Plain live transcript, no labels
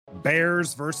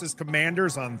Bears versus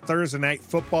Commanders on Thursday Night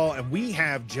Football, and we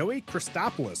have Joey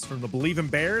Christopoulos from the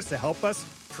Bleav Bears to help us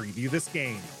preview this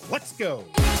game. Let's go.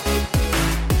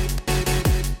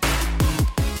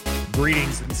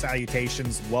 Greetings and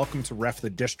salutations. Welcome to Ref the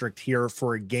District here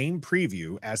for a game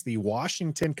preview as the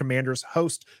Washington Commanders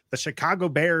host the Chicago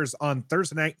Bears on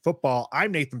Thursday Night Football.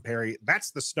 I'm Nathan Perry.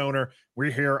 That's the Stoner.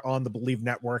 We're here on the Bleav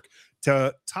Network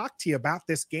to talk to you about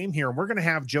this game here. And we're going to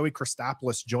have Joey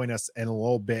Christopoulos join us in a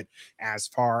little bit as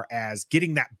far as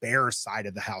getting that Bears side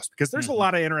of the house, because there's a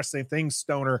lot of interesting things,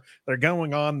 Stoner, that are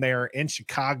going on there in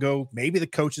Chicago. Maybe the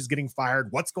coach is getting fired.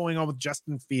 What's going on with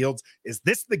Justin Fields? Is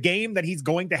this the game that he's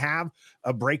going to have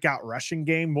a breakout rushing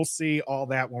game? We'll see all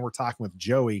that when we're talking with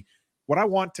Joey. What I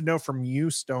want to know from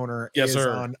you, Stoner, is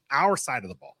on our side of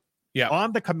the ball. Yeah.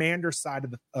 On the Commander side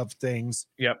of things.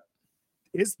 Yep.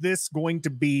 Is this going to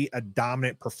be a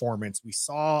dominant performance? We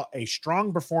saw a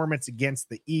strong performance against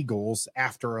the Eagles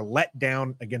after a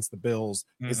letdown against the Bills.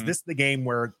 Is this the game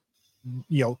where,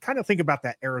 kind of think about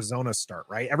that Arizona start,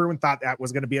 right? Everyone thought that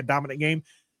was going to be a dominant game.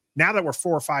 Now that we're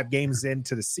 4 or 5 games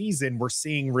into the season, we're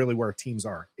seeing really where teams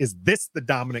are. Is this the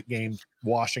dominant game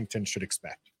Washington should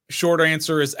expect? Short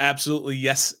answer is absolutely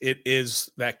yes, it is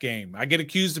that game. I get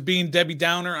accused of being Debbie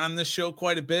Downer on this show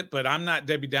quite a bit, but I'm not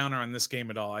Debbie Downer on this game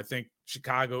at all. I think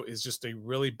Chicago is just a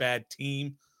really bad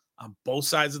team on both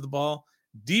sides of the ball.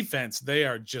 Defense, they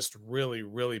are just really,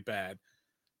 really bad.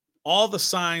 All the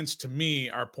signs to me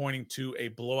are pointing to a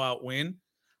blowout win.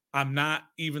 I'm not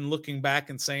even looking back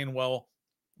and saying, well,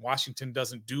 Washington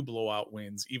doesn't do blowout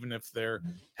wins, even if they're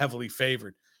heavily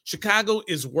favored. Chicago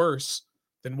is worse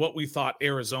than what we thought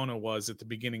Arizona was at the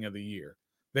beginning of the year.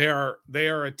 They are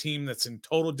a team that's in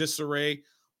total disarray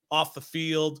off the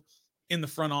field, in the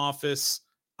front office,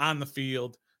 on the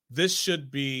field. This should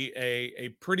be a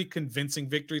pretty convincing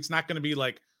victory. It's not going to be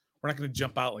like, we're not going to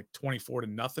jump out like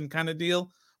 24-0 kind of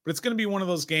deal, but it's going to be one of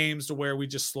those games to where we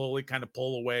just slowly kind of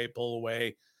pull away.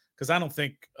 Because I don't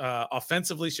think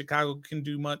offensively Chicago can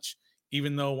do much,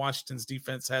 even though Washington's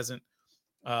defense hasn't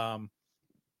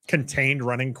contained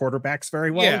running quarterbacks very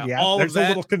well. Yeah, there's a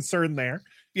little concern there.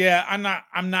 Yeah,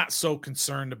 I'm not so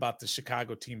concerned about the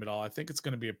Chicago team at all. I think it's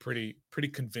going to be a pretty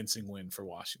convincing win for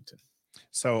Washington.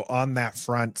 So on that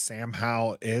front, Sam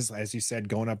Howell is, as you said,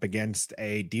 going up against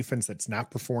a defense that's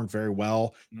not performed very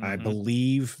well. I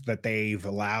Bleav that they've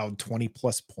allowed 20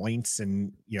 plus points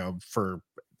and, for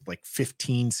like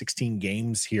 15, 16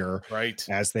 games here, right,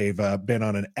 as they've been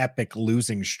on an epic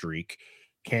losing streak.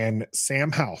 Can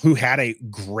Sam Howell, who had a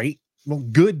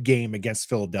good game against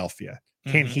Philadelphia,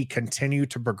 can he continue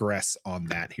to progress on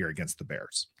that here against the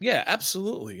Bears? Yeah,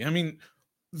 absolutely. I mean,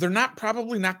 they're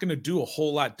probably not going to do a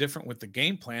whole lot different with the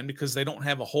game plan because they don't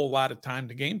have a whole lot of time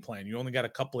to game plan. You only got a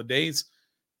couple of days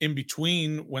in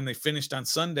between when they finished on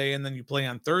Sunday and then you play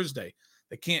on Thursday.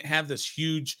 They can't have this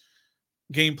huge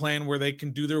game plan where they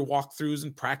can do their walkthroughs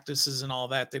and practices and all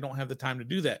that. They don't have the time to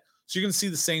do that. So you're going to see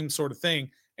the same sort of thing,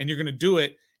 and you're going to do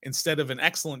it instead of an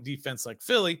excellent defense like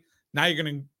Philly. Now you're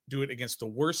going to do it against the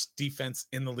worst defense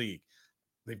in the league.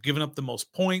 They've given up the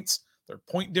most points. Their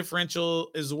point differential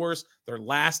is the worst. They're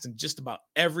last in just about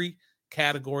every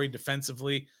category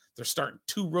defensively. They're starting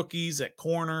 2 rookies at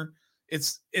corner.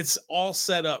 It's all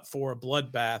set up for a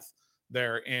bloodbath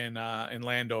there in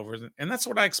Landover, and that's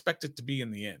what I expect it to be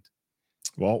in the end.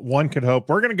 Well, one could hope.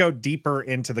 We're going to go deeper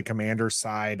into the Commander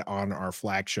side on our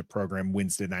flagship program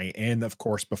Wednesday night, and of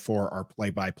course before our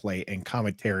play-by-play and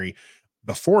commentary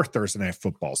before Thursday Night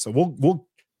Football. So we'll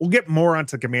get more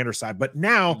onto the Commander side, but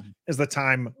now is the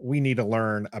time we need to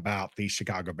learn about the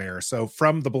Chicago Bears. So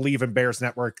from the Bleav Bears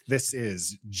Network, this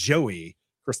is Joey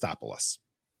Christopoulos.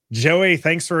 Joey,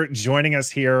 thanks for joining us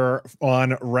here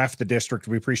on Ref the District.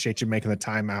 We appreciate you making the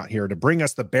time out here to bring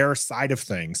us the Bears side of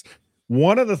things.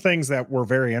 One of the things that we're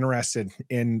very interested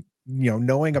in,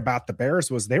 knowing about the Bears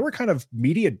was they were kind of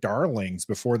media darlings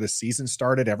before the season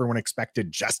started. Everyone expected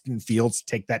Justin Fields to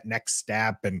take that next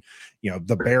step. And,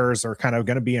 the Bears are kind of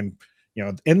going to be in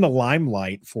the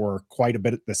limelight for quite a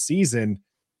bit of the season.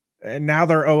 And now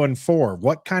they're 0-4.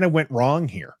 What kind of went wrong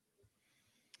here?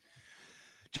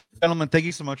 Gentlemen, thank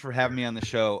you so much for having me on the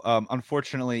show.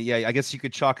 Unfortunately, I guess you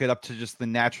could chalk it up to just the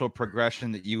natural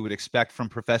progression that you would expect from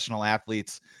professional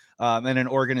athletes. And an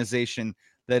organization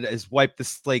that has wiped the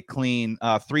slate clean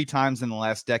 3 times in the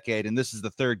last decade, and this is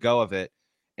the 3rd go of it.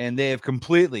 And they have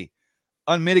completely,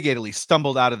 unmitigatedly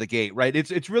stumbled out of the gate, right?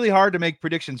 It's really hard to make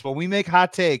predictions. When we make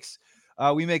hot takes,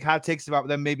 about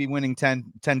them maybe winning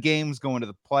 10 games, going to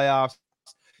the playoffs.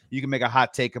 You can make a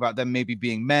hot take about them maybe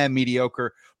being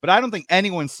mediocre. But I don't think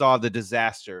anyone saw the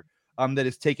disaster that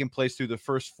has taken place through the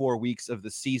first 4 weeks of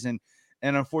the season.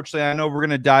 And unfortunately, I know we're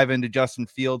going to dive into Justin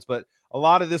Fields, but a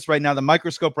lot of this right now, the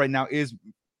microscope right now is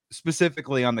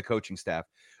specifically on the coaching staff.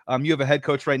 You have a head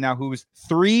coach right now who's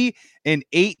 3-18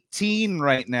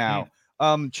 right now.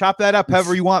 Chop that up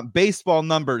however you want. Baseball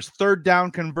numbers, third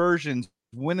down conversions,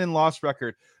 win and loss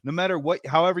record. No matter what,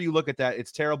 however you look at that,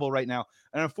 it's terrible right now.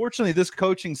 And unfortunately, this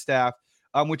coaching staff,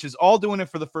 which is all doing it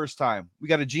for the first time. We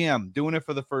got a GM doing it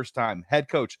for the first time, head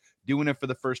coach doing it for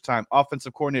the first time,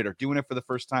 offensive coordinator doing it for the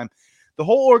first time. The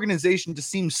whole organization just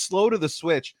seems slow to the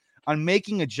switch on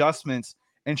making adjustments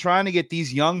and trying to get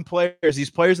these young players,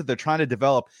 these players that they're trying to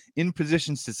develop, in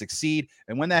positions to succeed.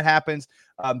 And when that happens,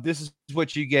 this is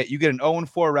what you get. You get an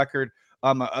 0-4 record,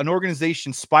 an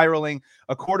organization spiraling,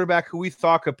 a quarterback who we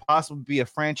thought could possibly be a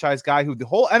franchise guy, who the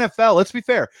whole NFL, let's be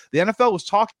fair, the NFL was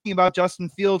talking about Justin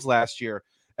Fields last year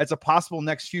as a possible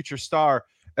next future star.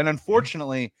 And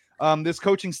unfortunately, this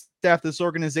coaching staff, this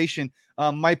organization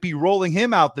might be rolling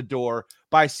him out the door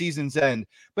by season's end.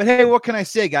 But hey, what can I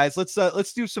say, guys?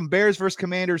 Let's do some Bears versus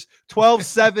Commanders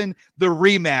 12-7, the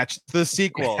rematch, the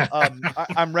sequel.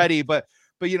 I'm ready, but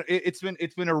you know, it's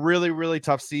been a really, really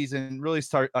tough season,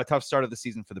 a tough start of the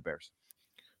season for the Bears.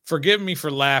 Forgive me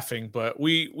for laughing, but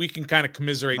we can kind of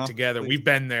commiserate together. Please. We've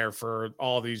been there for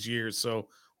all these years, so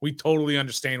we totally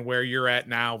understand where you're at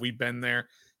now. We've been there.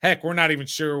 Heck, we're not even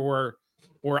sure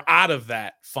we're out of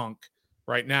that funk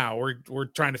right now. We're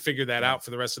trying to figure that out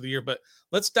for the rest of the year. But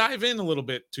let's dive in a little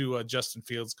bit to Justin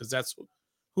Fields, because that's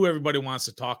who everybody wants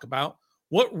to talk about.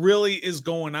 What really is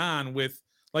going on with,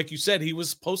 like you said, he was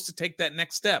supposed to take that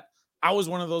next step. I was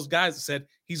one of those guys that said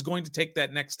he's going to take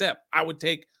that next step. I would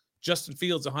take Justin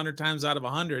Fields 100 times out of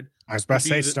 100. I was about to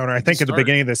say, Stoner, I think at the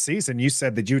beginning of the season, you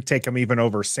said that you'd take him even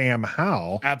over Sam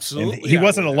Howell. Absolutely. And he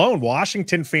wasn't alone.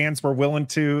 Washington fans were willing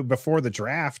to, before the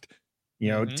draft,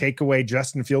 take away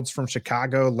Justin Fields from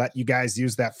Chicago, let you guys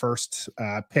use that first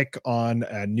pick on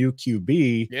a new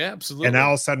QB. Yeah, absolutely. And now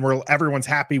all of a sudden everyone's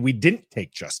happy we didn't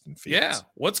take Justin Fields. Yeah.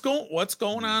 What's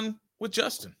going on with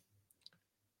Justin?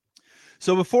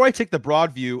 So before I take the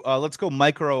broad view, let's go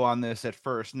micro on this at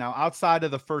first. Now, outside of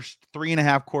the first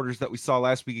 3.5 quarters that we saw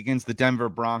last week against the Denver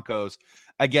Broncos,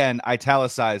 again,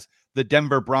 italicize the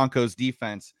Denver Broncos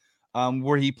defense,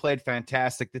 where he played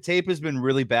fantastic. The tape has been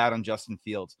really bad on Justin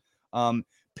Fields.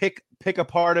 Pick a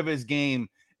part of his game,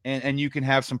 and you can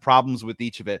have some problems with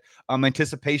each of it.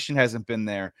 Anticipation hasn't been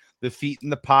there. The feet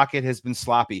in the pocket has been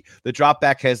sloppy. The drop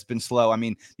back has been slow. I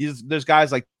mean, there's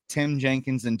guys like Tim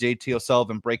Jenkins and JT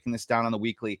O'Sullivan breaking this down on the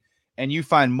weekly, and you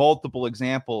find multiple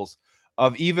examples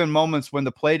of even moments when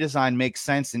the play design makes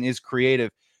sense and is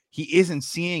creative. He isn't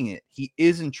seeing it. He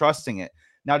isn't trusting it.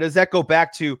 Now, does that go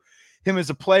back to him as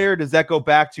a player? Does that go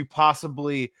back to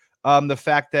possibly the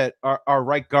fact that our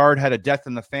right guard had a death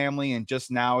in the family and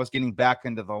just now is getting back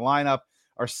into the lineup?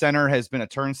 Our center has been a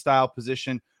turnstile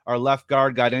position. Our left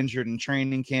guard got injured in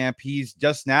training camp. He's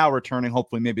just now returning,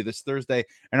 hopefully maybe this Thursday.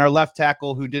 And our left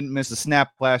tackle, who didn't miss a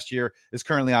snap last year, is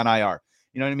currently on IR.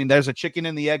 You know what I mean? There's a chicken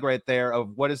and the egg right there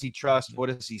of what does he trust, what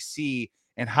does he see,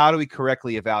 and how do we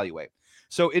correctly evaluate?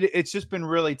 So it's just been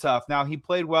really tough. Now, he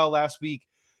played well last week.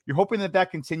 You're hoping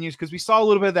that continues, because we saw a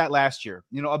little bit of that last year.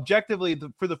 You know, objectively,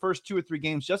 for the first 2 or 3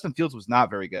 games, Justin Fields was not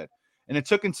very good. And it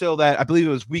took until that, I believe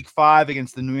it was week 5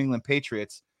 against the New England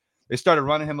Patriots, they started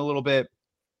running him a little bit,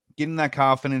 getting that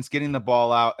confidence, getting the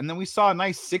ball out. And then we saw a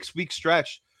nice 6-week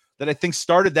stretch that I think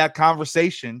started that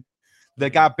conversation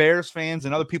that got Bears fans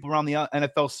and other people around the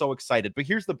NFL so excited. But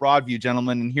here's the broad view,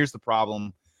 gentlemen, and here's the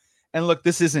problem. And look,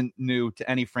 this isn't new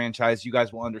to any franchise. You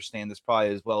guys will understand this probably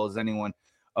as well as anyone.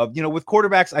 With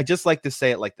quarterbacks, I just like to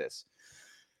say it like this.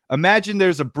 Imagine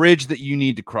there's a bridge that you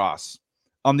need to cross.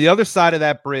 On the other side of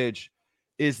that bridge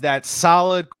is that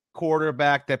solid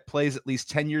quarterback that plays at least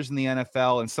 10 years in the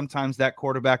NFL, and sometimes that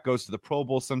quarterback goes to the Pro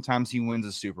Bowl, sometimes he wins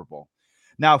a Super Bowl.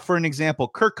 Now, for an example,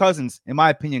 Kirk Cousins, in my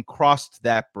opinion, crossed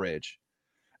that bridge.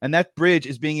 And that bridge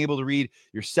is being able to read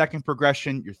your second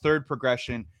progression, your third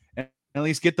progression, and at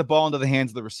least get the ball into the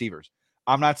hands of the receivers.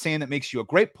 I'm not saying that makes you a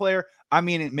great player. I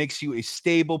mean, it makes you a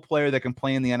stable player that can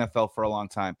play in the NFL for a long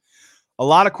time. A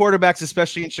lot of quarterbacks,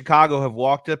 especially in Chicago, have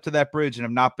walked up to that bridge and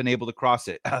have not been able to cross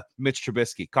it. Mitch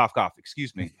Trubisky, cough, cough,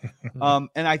 excuse me.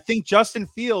 And I think Justin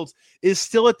Fields is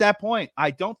still at that point. I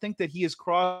don't think that he has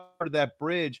crossed that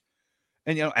bridge.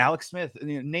 And, Alex Smith,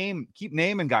 keep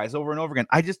naming guys over and over again.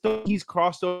 I just don't think he's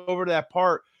crossed over to that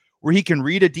part where he can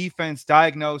read a defense,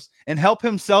 diagnose, and help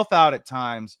himself out at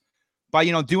times by,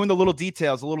 doing the little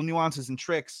details, the little nuances and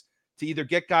tricks to either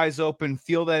get guys open,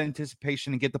 feel that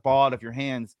anticipation, and get the ball out of your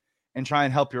hands and try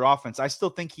and help your offense. I still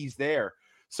think he's there.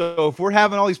 So if we're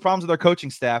having all these problems with our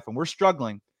coaching staff and we're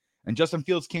struggling and Justin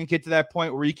Fields can't get to that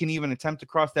point where he can even attempt to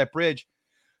cross that bridge,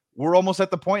 we're almost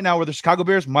at the point now where the Chicago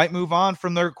Bears might move on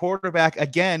from their quarterback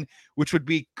again, which would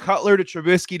be Cutler to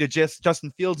Trubisky to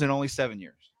Justin Fields in only 7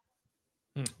 years.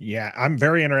 Yeah, I'm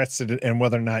very interested in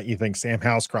whether or not you think Sam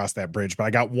Howell's crossed that bridge, but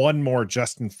I got one more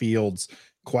Justin Fields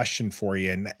question for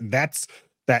you. And that's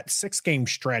that 6-game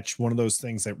stretch. One of those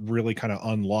things that really kind of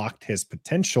unlocked his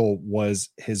potential was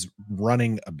his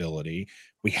running ability.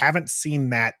 We haven't seen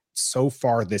that so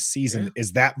far this season. Yeah.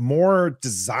 Is that more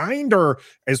designed, or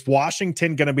is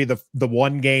Washington going to be the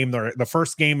one game, the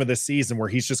first game of the season where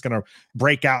he's just going to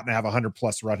break out and have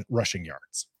 100+ rushing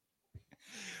yards?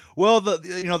 Well, the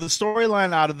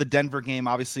storyline out of the Denver game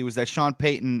obviously was that Sean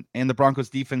Payton and the Broncos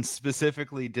defense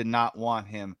specifically did not want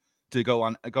him to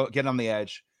get on the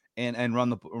edge and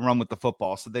run with the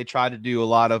football. So they tried to do a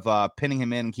lot of pinning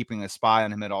him in and keeping a spy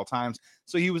on him at all times.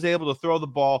 So he was able to throw the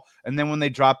ball, and then when they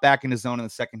dropped back in his zone in the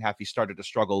second half, he started to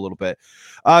struggle a little bit.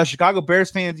 Chicago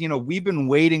Bears fans, we've been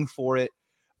waiting for it,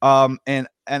 and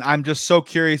I'm just so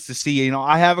curious to see.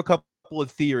 I have a couple of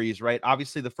theories, right?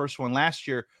 Obviously, the first one last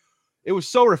year, it was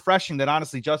so refreshing that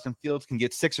honestly Justin Fields can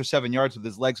get 6 or 7 yards with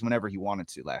his legs whenever he wanted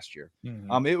to last year.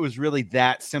 Mm-hmm. It was really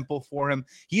that simple for him.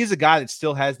 He is a guy that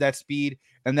still has that speed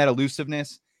and that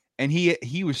elusiveness, and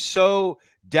he was so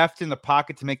deft in the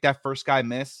pocket to make that first guy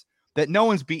miss that no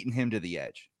one's beaten him to the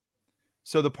edge.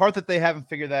 So the part that they haven't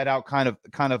figured that out kind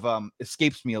of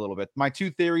escapes me a little bit. My two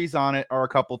theories on it are a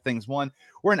couple things. One,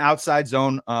 we're an outside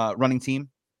zone running team.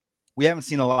 We haven't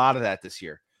seen a lot of that this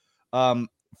year.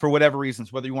 For whatever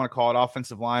reasons, whether you want to call it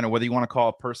offensive line or whether you want to call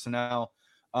it personnel,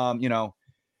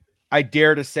 I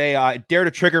dare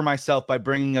to trigger myself by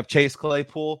bringing up Chase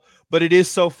Claypool, but it is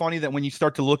so funny that when you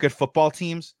start to look at football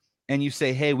teams and you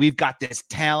say, hey, we've got this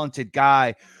talented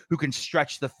guy who can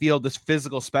stretch the field, this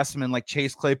physical specimen like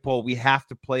Chase Claypool, we have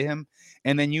to play him.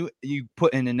 And then you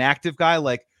put an inactive guy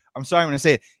like, I'm sorry, I'm going to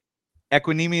say it,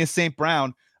 Equanimeous St.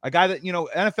 Brown, a guy that,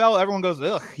 NFL, everyone goes,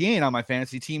 ugh, he ain't on my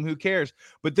fantasy team. Who cares?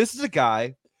 But this is a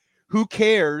guy who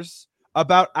cares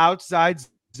about outside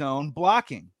zone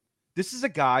blocking. This is a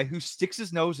guy who sticks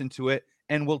his nose into it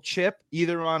and will chip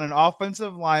either on an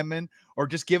offensive lineman or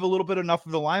just give a little bit enough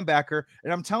of the linebacker.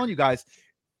 And I'm telling you guys,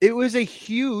 it was a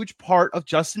huge part of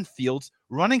Justin Fields'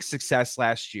 running success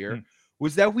last year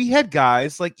was that we had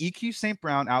guys like EQ St.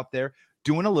 Brown out there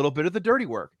doing a little bit of the dirty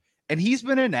work. And he's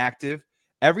been inactive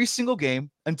every single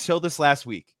game until this last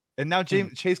week. And now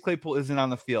Chase Claypool isn't on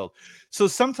the field. So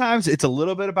sometimes it's a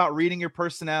little bit about reading your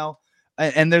personnel.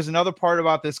 And there's another part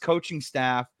about this coaching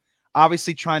staff,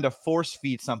 obviously trying to force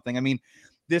feed something. I mean,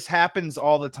 this happens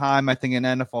all the time, I think, in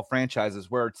NFL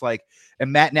franchises where it's like,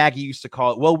 and Matt Nagy used to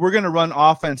call it, well, we're going to run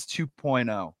offense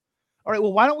 2.0. All right,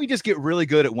 well, why don't we just get really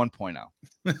good at 1.0?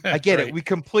 I get it. We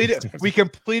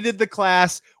completed the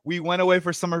class. We went away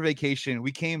for summer vacation.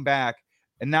 We came back,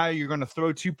 and now you're going to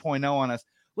throw 2.0 on us.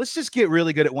 Let's just get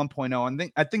really good at 1.0.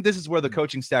 And I think this is where the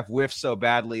coaching staff whiffs so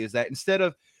badly, is that instead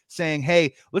of saying,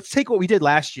 hey, let's take what we did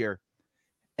last year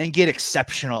and get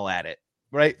exceptional at it,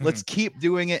 right? Mm-hmm. Let's keep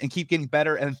doing it and keep getting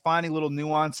better and finding little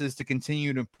nuances to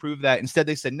continue to improve that. Instead,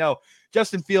 they said, no,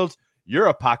 Justin Fields, you're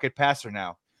a pocket passer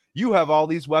now. You have all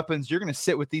these weapons. You're going to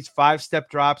sit with these 5-step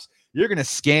drops. You're going to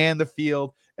scan the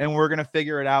field, and we're going to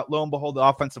figure it out. Lo and behold, the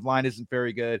offensive line isn't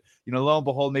very good. Lo and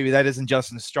behold, maybe that isn't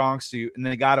Justin's strong suit, and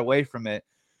they got away from it.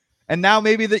 And now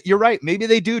maybe that you're right. Maybe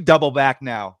they do double back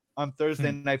now on Thursday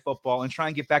Night Football and try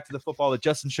and get back to the football that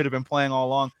Justin should have been playing all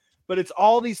along. But it's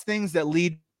all these things that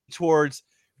lead towards,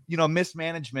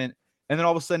 mismanagement. And then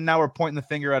all of a sudden now we're pointing the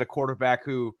finger at a quarterback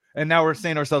and now we're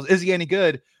saying to ourselves, is he any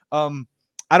good?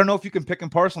 I don't know if you can pick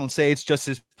and parcel and say it's just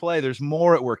his play. There's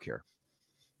more at work here.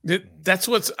 That's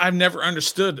what I've never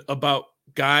understood about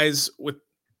guys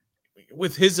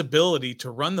with his ability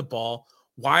to run the ball.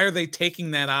 Why are they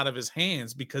taking that out of his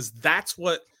hands? Because that's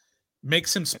what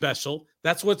makes him special.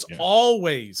 That's what's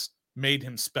always made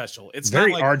him special. It's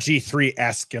very not like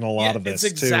RG3-esque in a lot of this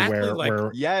exactly too,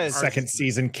 where second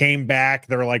season came back.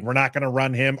 They're like, we're not going to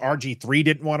run him. RG3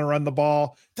 didn't want to run the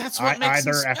ball. That's what makes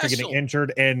him special. After getting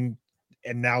injured, and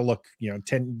now look,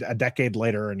 a decade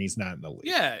later, and he's not in the league.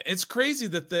 Yeah, it's crazy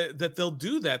that they'll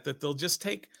do that. That they'll just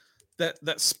take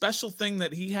that special thing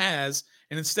that he has,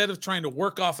 and instead of trying to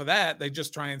work off of that, they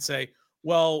just try and say,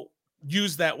 well,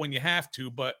 use that when you have to,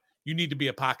 but you need to be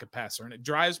a pocket passer. And it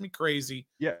drives me crazy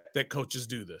that coaches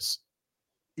do this.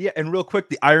 Yeah. And real quick,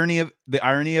 the irony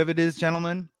of it is,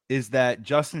 gentlemen, is that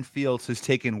Justin Fields has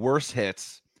taken worse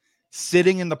hits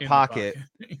sitting in the pocket,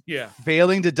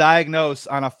 failing to diagnose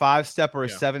on a 5-step or a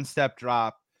 7-step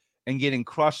drop and getting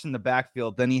crushed in the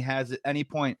backfield than he has at any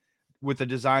point with a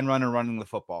design runner running the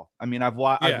football. I mean, I've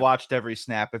watched every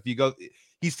snap. If you go,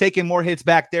 he's taking more hits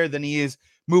back there than he is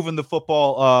moving the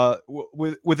football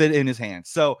with it in his hands.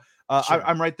 So Sure.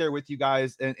 I'm right there with you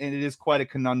guys, and it is quite a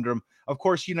conundrum. Of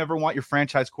course, you never want your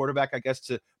franchise quarterback, I guess,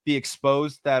 to be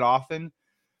exposed that often.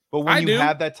 But when you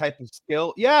have that type of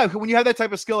skill, when you have that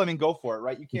type of skill, I mean, go for it,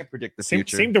 right? You can't predict the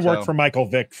future. Seemed to work for Michael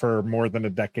Vick for more than a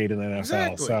decade in the NFL.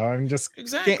 Exactly. So I'm just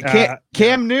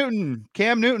Cam Newton.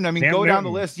 I mean, go down the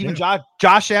list. Even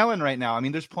Josh Allen right now. I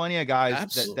mean, there's plenty of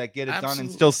guys that get it done and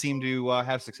still seem to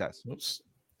have success. Oops.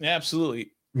 Yeah,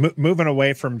 absolutely. Moving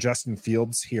away from Justin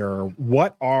Fields here,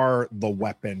 what are the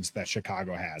weapons that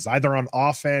Chicago has, either on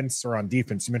offense or on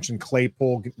defense? You mentioned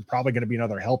Claypool, probably going to be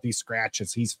another healthy scratch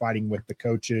as he's fighting with the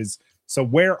coaches. So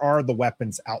where are the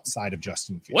weapons outside of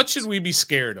Justin Fields? What should we be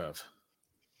scared of?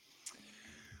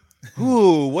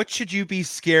 Ooh, what should you be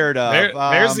scared of?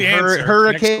 There's the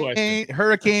answer.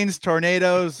 Hurricanes,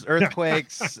 tornadoes,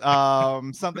 earthquakes,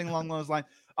 something along those lines.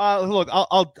 Look,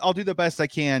 I'll do the best I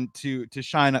can to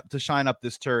shine up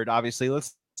this turd. Obviously,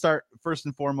 let's start first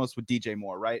and foremost with DJ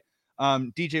Moore, right?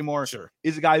 DJ Moore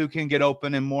is a guy who can get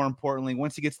open, and more importantly,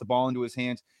 once he gets the ball into his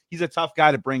hands, he's a tough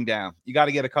guy to bring down. You got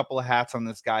to get a couple of hats on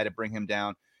this guy to bring him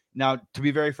down. Now, to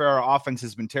be very fair, our offense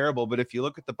has been terrible, but if you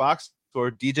look at the box score,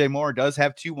 DJ Moore does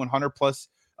have 2 100+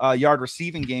 yard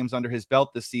receiving games under his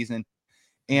belt this season.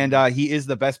 And he is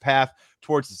the best path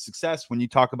towards the success. When you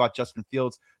talk about Justin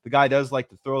Fields, the guy does like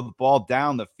to throw the ball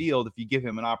down the field if you give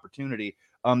him an opportunity.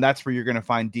 That's where you're going to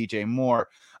find DJ Moore.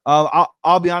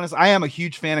 I'll be honest, I am a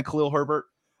huge fan of Khalil Herbert.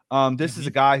 This is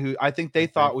a guy who I think they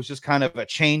thought was just kind of a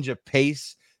change of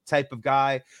pace type of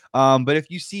guy. But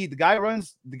if you see the guy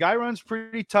runs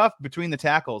pretty tough between the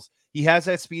tackles. He has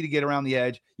that speed to get around the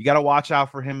edge. You got to watch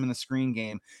out for him in the screen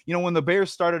game. You know, when the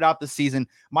Bears started out this season,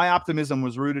 my optimism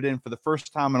was rooted in, for the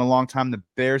first time in a long time, the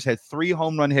Bears had 3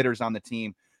 home run hitters on the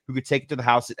team who could take it to the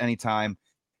house at any time.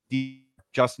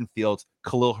 Justin Fields,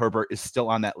 Khalil Herbert is still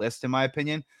on that list, in my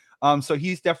opinion. So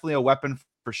he's definitely a weapon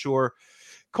for sure.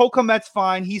 Cole Kmet's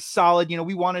fine. He's solid. You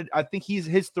know, I think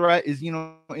his threat is, you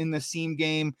know, in the seam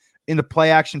game, in the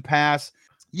play action pass.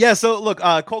 Yeah, so look,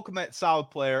 Cole Kmet, solid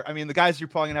player. I mean, the guys you're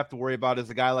probably going to have to worry about is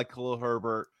a guy like Khalil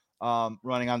Herbert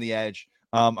running on the edge,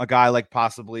 a guy like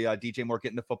possibly DJ Moore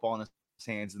getting the football in his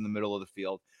hands in the middle of the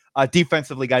field.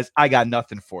 Defensively, guys, I got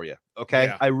nothing for you, okay?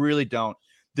 Yeah. I really don't.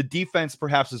 The defense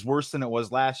perhaps is worse than it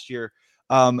was last year.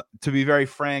 To be very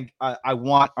frank, I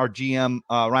want our GM,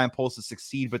 Ryan Poles, to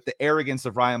succeed, but the arrogance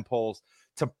of Ryan Poles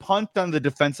to punt on the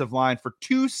defensive line for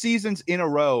 2 seasons in a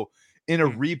row in a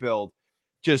rebuild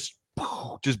just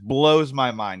blows my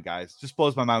mind, guys. Just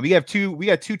blows my mind. We got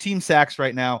 2 team sacks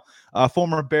right now.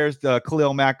 Former Bears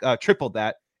Khalil Mack tripled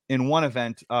that in one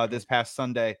event this past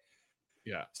Sunday.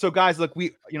 Yeah. So guys, look,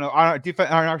 we on our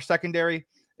defense, on our secondary,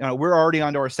 we're already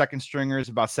onto our second stringers,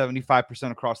 about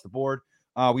 75% across the board.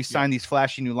 We signed these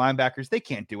flashy new linebackers. They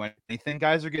can't do anything.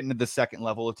 Guys are getting to the second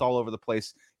level. It's all over the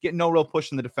place. Getting no real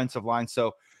push in the defensive line.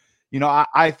 So,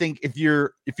 I think if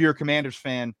you're a Commanders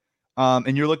fan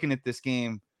and you're looking at this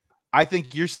game, I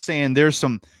think you're saying there's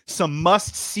some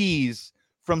must-sees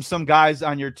from some guys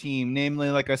on your team, namely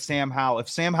like a Sam Howell. If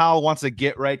Sam Howell wants a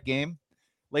get-right game,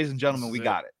 ladies and gentlemen, we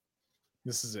got it.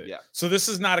 This is it. Yeah. So this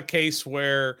is not a case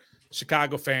where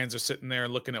Chicago fans are sitting there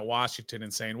looking at Washington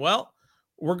and saying, well,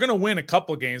 we're going to win a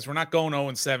couple of games. We're not going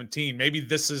 0-17. Maybe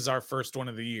this is our first one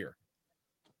of the year.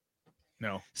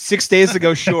 No. 6 days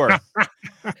ago, sure.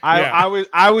 I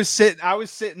was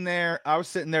sitting there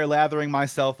lathering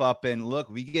myself up, and look,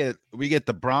 we get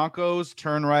the Broncos,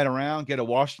 turn right around, get a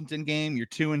Washington game, you're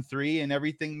 2-3, and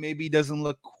everything maybe doesn't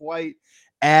look quite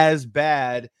as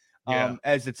bad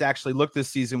as it's actually looked this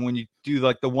season when you do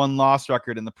like the 1-loss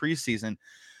record in the preseason.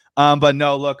 But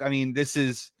no, look, I mean, this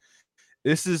is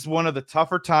one of the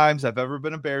tougher times I've ever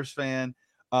been a Bears fan.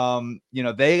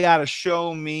 They got to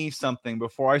show me something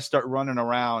before I start running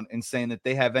around and saying that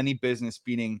they have any business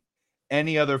beating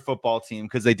any other football team,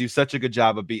 because they do such a good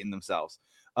job of beating themselves.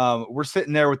 We're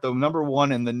sitting there with the number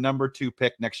 1 and the number 2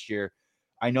 pick next year.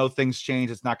 I know things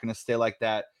change. It's not going to stay like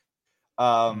that.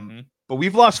 But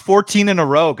we've lost 14 in a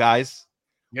row, guys.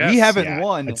 Yes, we haven't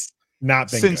won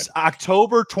since good.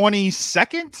 October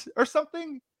 22nd or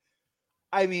something.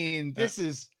 I mean, this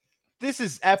is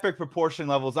epic proportion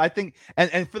levels. I think,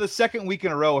 and for the second week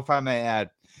in a row, if I may add,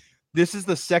 this is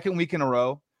the second week in a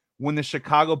row when the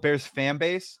Chicago Bears fan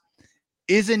base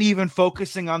isn't even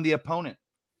focusing on the opponent.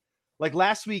 Like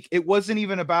last week, it wasn't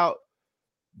even about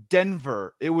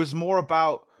Denver. It was more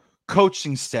about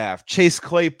coaching staff, Chase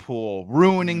Claypool,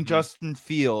 ruining Justin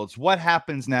Fields. What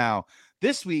happens now?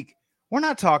 This week, we're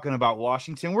not talking about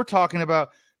Washington. We're talking about,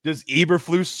 does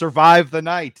Eberflus survive the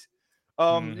night?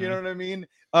 You know what I mean?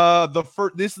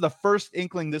 This is the first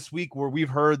inkling this week where we've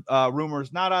heard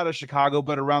rumors not out of Chicago,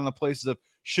 but around the places of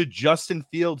should Justin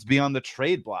Fields be on the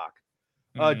trade block?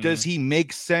 Does he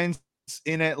make sense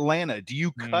in Atlanta? Do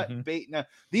you cut bait? Now,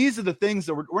 these are the things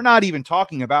that we're not even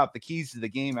talking about the keys to the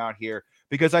game out here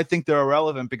because I think they're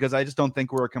irrelevant because I just don't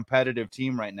think we're a competitive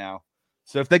team right now.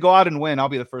 So if they go out and win, I'll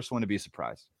be the first one to be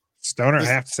surprised. Stoner, I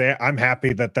have to say, I'm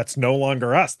happy that that's no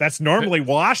longer us. That's normally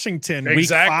Washington, week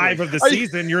 5 of the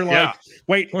season. You're like,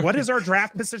 wait, what is our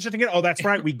draft position again? Oh, that's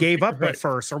right. We gave up a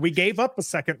first, or we gave up a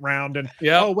second round. And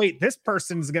oh, wait, this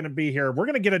person's going to be here. We're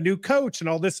going to get a new coach and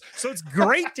all this. So it's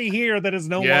great to hear that it's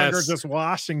no longer just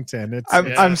Washington.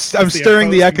 I'm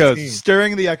stirring the echoes,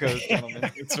 gentlemen.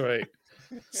 That's right.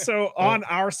 So on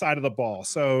our side of the ball,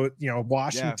 so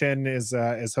Washington is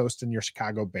hosting your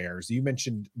Chicago Bears. You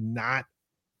mentioned not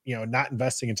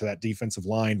investing into that defensive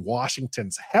line.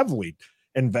 Washington's heavily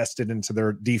invested into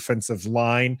their defensive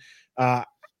line.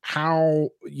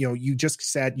 You just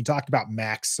said, you talked about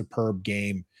Mac's superb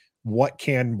game. What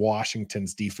can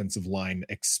Washington's defensive line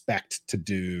expect to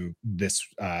do this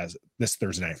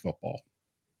Thursday Night Football?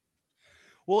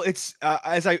 Well, it's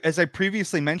as I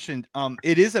previously mentioned,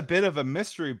 it is a bit of a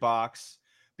mystery box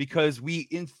because we,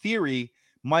 in theory,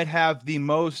 might have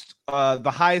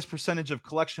the highest percentage of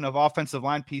collection of offensive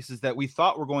line pieces that we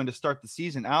thought were going to start the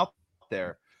season out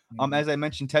there. As I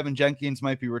mentioned, Tevin Jenkins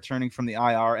might be returning from the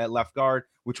IR at left guard,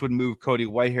 which would move Cody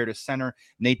Whitehair to center,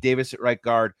 Nate Davis at right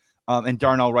guard, and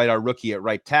Darnell Wright, our rookie, at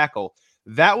right tackle.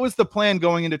 That was the plan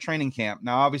going into training camp.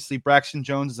 Now, obviously, Braxton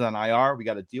Jones is on IR. We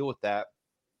got to deal with that.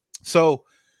 So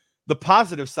the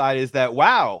positive side is that,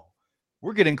 wow,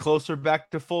 we're getting closer back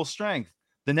to full strength.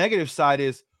 The negative side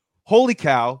is, holy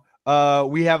cow,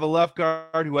 we have a left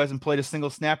guard who hasn't played a single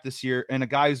snap this year and a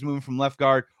guy who's moving from left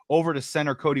guard over to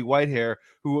center, Cody Whitehair,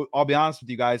 who, I'll be honest with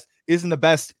you guys, isn't the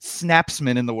best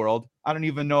snapsman in the world. I don't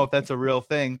even know if that's a real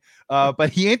thing, but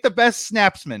he ain't the best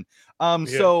snapsman.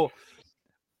 So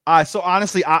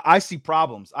honestly, I see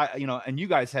problems. And you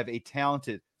guys have a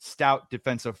talented, stout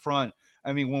defensive front.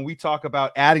 I mean, when we talk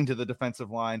about adding to the defensive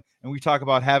line and we talk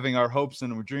about having our hopes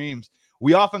and our dreams,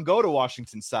 we often go to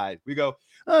Washington's side. We go,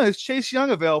 oh, is Chase Young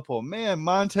available? Man,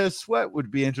 Montez Sweat would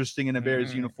be interesting in a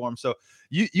Bears uniform. So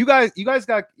you guys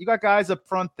got guys up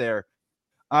front there,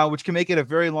 which can make it a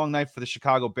very long night for the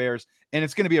Chicago Bears. And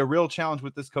it's going to be a real challenge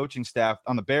with this coaching staff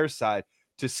on the Bears side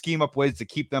to scheme up ways to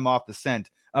keep them off the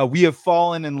scent. We have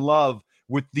fallen in love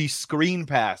with the screen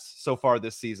pass so far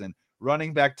this season,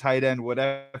 running back, tight end,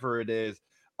 whatever it is.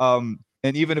 And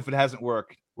even if it hasn't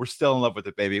worked, we're still in love with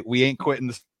it, baby. We ain't quitting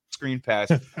the screen pass.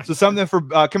 So something for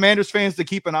Commanders fans to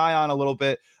keep an eye on a little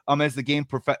bit as the game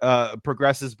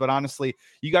progresses. But honestly,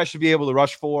 you guys should be able to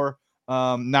rush for,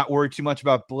 not worry too much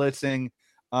about blitzing.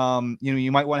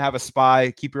 You might want to have a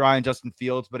spy, keep your eye on Justin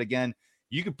Fields. But again,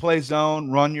 you could play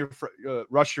zone,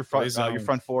 rush your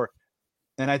front four.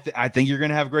 And I think you're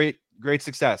going to have great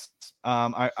success.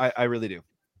 I really do.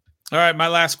 All right. My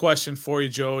last question for you,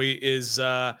 Joey, is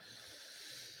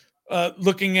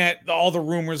looking at all the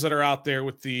rumors that are out there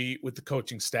with the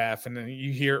coaching staff, and then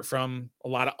you hear it from a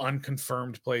lot of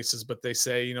unconfirmed places, but they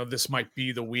say, this might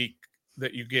be the week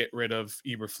that you get rid of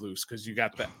Eberflus because you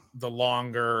got the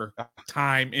longer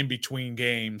time in between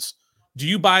games. Do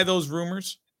you buy those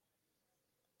rumors?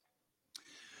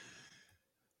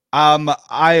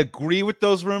 I agree with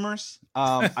those rumors.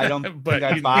 I don't think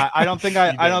I buy. I don't think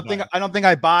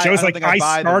I buy. Joe's like, I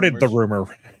started the rumor.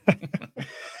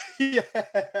 Yeah,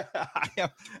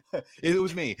 it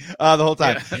was me the whole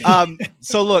time.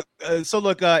 So look,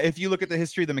 if you look at the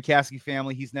history of the McCaskey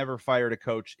family, he's never fired a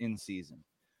coach in season.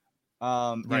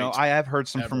 I have heard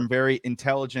from very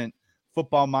intelligent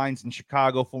football minds in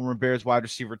Chicago, former Bears wide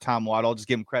receiver Tom Waddle. I'll just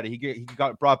give him credit. He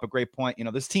brought up a great point.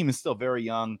 This team is still very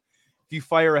young. If you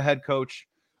fire a head coach,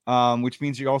 which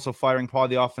means you're also firing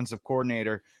probably the offensive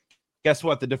coordinator, guess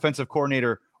what? The defensive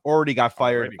coordinator already got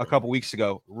fired a couple weeks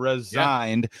ago,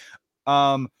 resigned.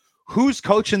 Yeah. Who's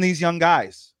coaching these young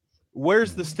guys?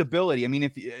 Where's the stability? I mean,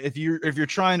 if you're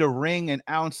trying to wring an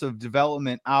ounce of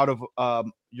development out of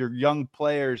your young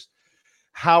players,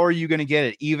 how are you going to get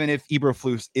it? Even if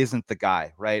Eberflus isn't the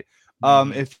guy, right?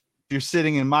 If you're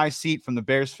sitting in my seat from the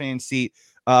Bears fan seat,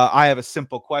 I have a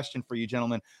simple question for you,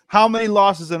 gentlemen. How many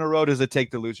losses in a row does it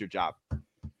take to lose your job?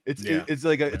 It's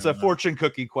like it's a fortune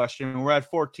cookie question. We're at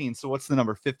 14. So what's the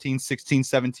number? 15, 16,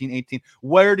 17, 18.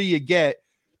 Where do you get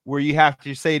where you have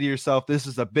to say to yourself, this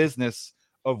is a business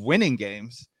of winning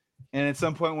games? And at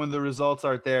some point when the results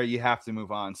aren't there, you have to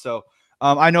move on. So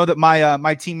I know that my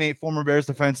teammate, former Bears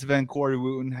defensive end Corey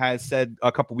Wooten, has said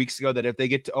a couple weeks ago that if they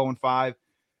get to 0-5,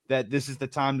 that this is the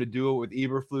time to do it with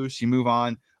Eberflus. You move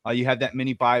on. You have that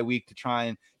mini bye week to try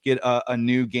and get a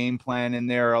new game plan in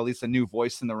there, or at least a new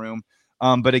voice in the room.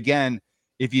 But again,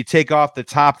 if you take off the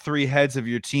top 3 heads of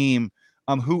your team,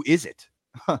 who is it?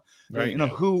 Right.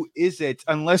 Who is it?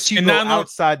 Unless you go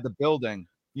outside the building,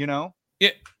 Yeah,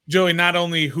 Joey, not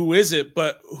only who is it,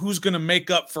 but who's going to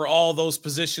make up for all those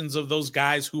positions of those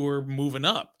guys who are moving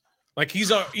up? Like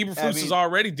Eberflus is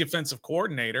already defensive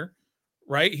coordinator,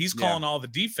 right? He's calling all the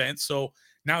defense. So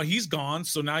now he's gone.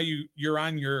 So now you're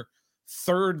on your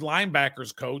 3rd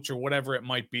linebackers coach or whatever it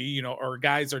might be, or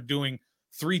guys are doing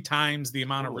 3 times the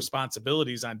amount of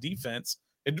responsibilities on defense.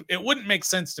 It wouldn't make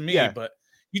sense to me, but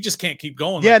you just can't keep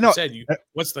going. Like you said,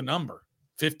 what's the number?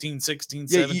 15, 16,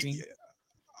 17?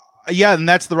 Yeah, and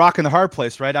that's the rock in the hard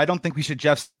place, right? I don't think we should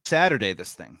Jeff Saturday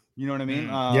this thing. You know what I mean?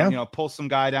 Pull some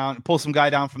guy down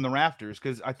from the rafters,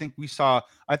 because I think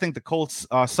the Colts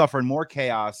suffered more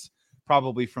chaos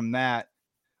probably from that,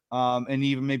 and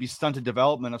even maybe stunted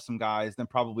development of some guys than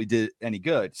probably did any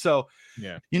good. So,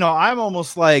 I'm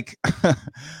almost like, like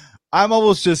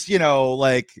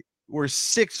we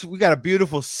got a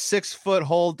beautiful 6-foot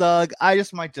hole dug. I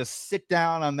just might just sit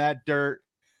down on that dirt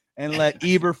and let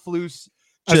Eberflus.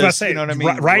 I was about to say, you know what I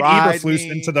mean? Right, Eberflus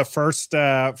into the first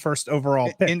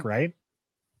overall pick, right?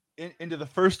 Into the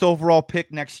first overall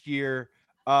pick next year.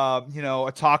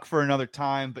 A talk for another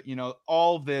time, but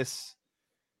all this,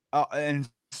 and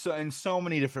so in so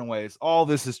many different ways, all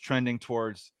this is trending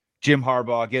towards Jim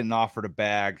Harbaugh getting offered a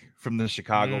bag from the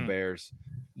Chicago Bears.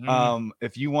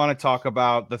 If you want to talk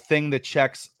about the thing that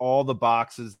checks all the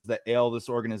boxes that ail this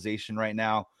organization right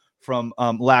now, from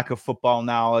lack of football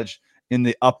knowledge in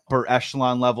the upper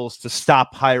echelon levels to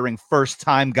stop hiring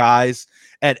first-time guys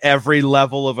at every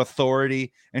level of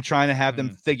authority and trying to have them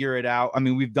figure it out. I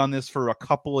mean, we've done this for a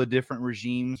couple of different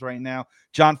regimes right now.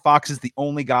 John Fox is the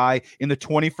only guy in the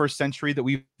 21st century that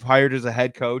we've hired as a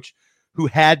head coach who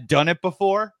had done it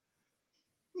before.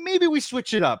 Maybe we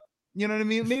switch it up. You know what I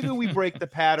mean? Maybe we break the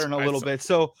pattern a little bit.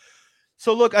 So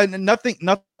look, nothing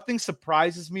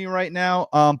surprises me right now.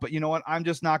 But you know what? I'm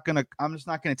just not gonna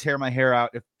tear my hair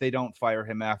out if they don't fire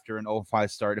him after an 0-5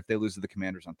 start, if they lose to the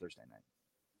Commanders on Thursday night.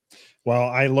 Well,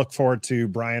 I look forward to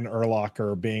Brian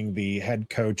Urlacher being the head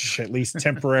coach, at least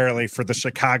temporarily, for the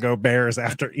Chicago Bears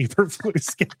after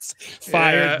Eberflus gets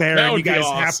fired there. And you guys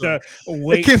have to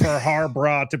wait for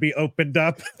Harbaugh to be opened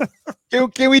up.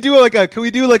 Can we do like a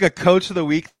coach of the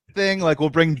week thing? Like, we'll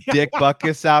bring Dick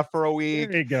Butkus out for a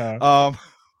week. There you go.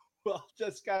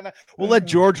 We'll let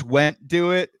George Wendt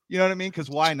do it. You know what I mean?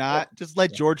 Because why not? Just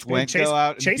let George Wendt go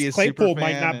out and Chase be a Claypool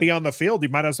might not be on the field. You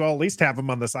might as well at least have him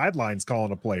on the sidelines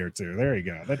calling a play or two. There you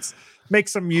go. Let's make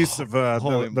some use of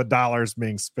the dollars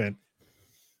being spent.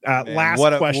 Last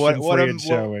question for you,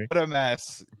 Joey. What a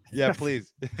mess. Yeah,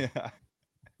 please.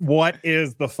 What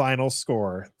is the final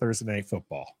score Thursday Night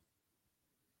Football?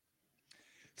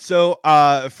 So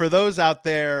for those out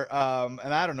there,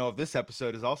 and I don't know if this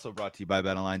episode is also brought to you by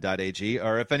betonline.ag,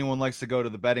 or if anyone likes to go to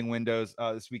the betting windows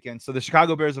this weekend. So the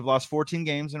Chicago Bears have lost 14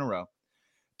 games in a row.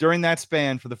 During that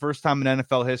span, for the first time in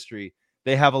NFL history,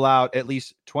 they have allowed at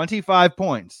least 25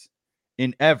 points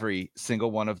in every single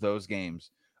one of those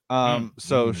games.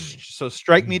 So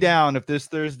strike me down if this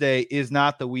Thursday is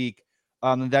not the week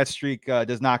that streak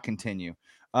does not continue.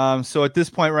 So at this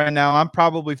point right now, I'm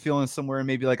probably feeling somewhere in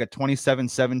maybe like a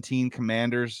 27-17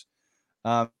 Commanders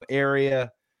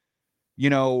area.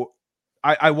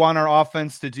 I want our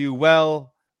offense to do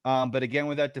well, but again,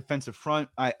 with that defensive front,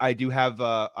 I do have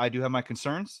my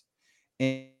concerns,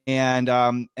 and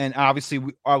obviously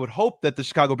I would hope that the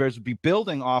Chicago Bears would be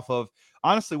building off of,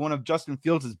 honestly, one of Justin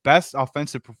Fields' best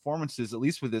offensive performances, at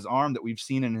least with his arm, that we've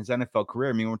seen in his NFL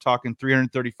career. I mean, we're talking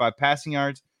 335 passing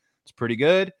yards. It's pretty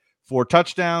good. 4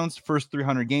 touchdowns, first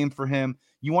 300 game for him.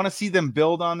 You want to see them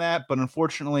build on that, but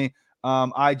unfortunately,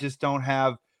 I just don't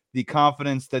have the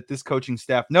confidence that this coaching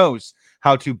staff knows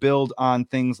how to build on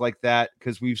things like that,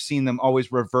 because we've seen them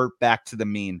always revert back to the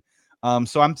mean.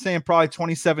 So I'm saying probably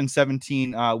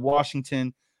 27-17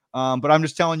 Washington. But I'm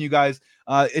just telling you guys,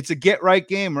 it's a get-right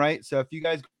game, right? So if you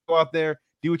guys go out there,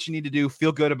 do what you need to do,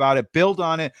 feel good about it, build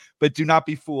on it, but do not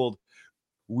be fooled.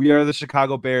 We are the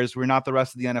Chicago Bears. We're not the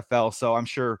rest of the NFL, so I'm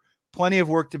sure plenty of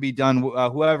work to be done,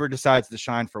 whoever decides to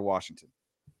shine for Washington.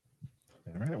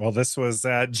 All right. Well, this was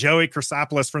Joey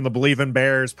Christopoulos from the Bleav in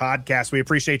Bears podcast. We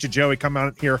appreciate you, Joey, coming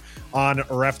out here on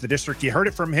Ref the District. You heard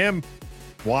it from him.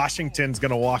 Washington's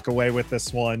going to walk away with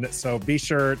this one. So be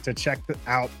sure to check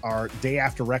out our Day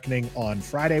After Reckoning on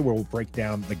Friday, where we'll break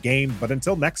down the game. But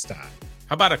until next time.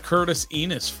 How about a Curtis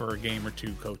Enos for a game or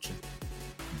two coaching?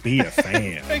 Be a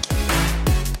fan.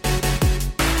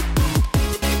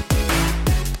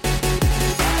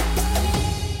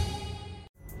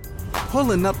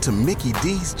 Pulling up to Mickey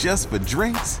D's just for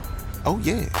drinks? Oh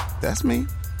yeah, that's me.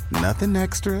 Nothing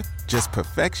extra, just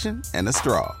perfection and a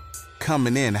straw.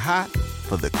 Coming in hot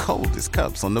for the coldest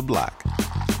cups on the block.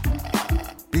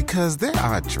 Because there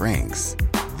are drinks.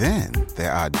 Then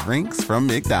there are drinks from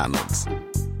McDonald's.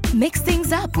 Mix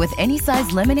things up with any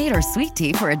size lemonade or sweet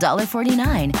tea for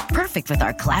 $1.49. Perfect with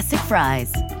our classic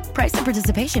fries. Price and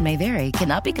participation may vary.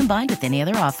 Cannot be combined with any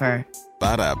other offer.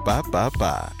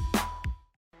 Ba-da-ba-ba-ba.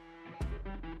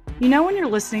 You know when you're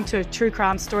listening to a true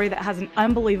crime story that has an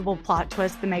unbelievable plot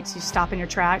twist that makes you stop in your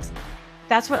tracks?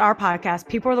 That's what our podcast,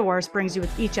 People Are the Worst, brings you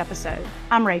with each episode.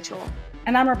 I'm Rachel.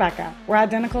 And I'm Rebecca. We're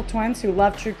identical twins who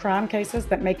love true crime cases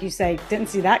that make you say, didn't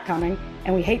see that coming,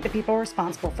 and we hate the people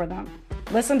responsible for them.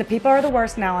 Listen to People Are the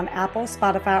Worst now on Apple,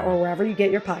 Spotify, or wherever you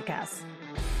get your podcasts.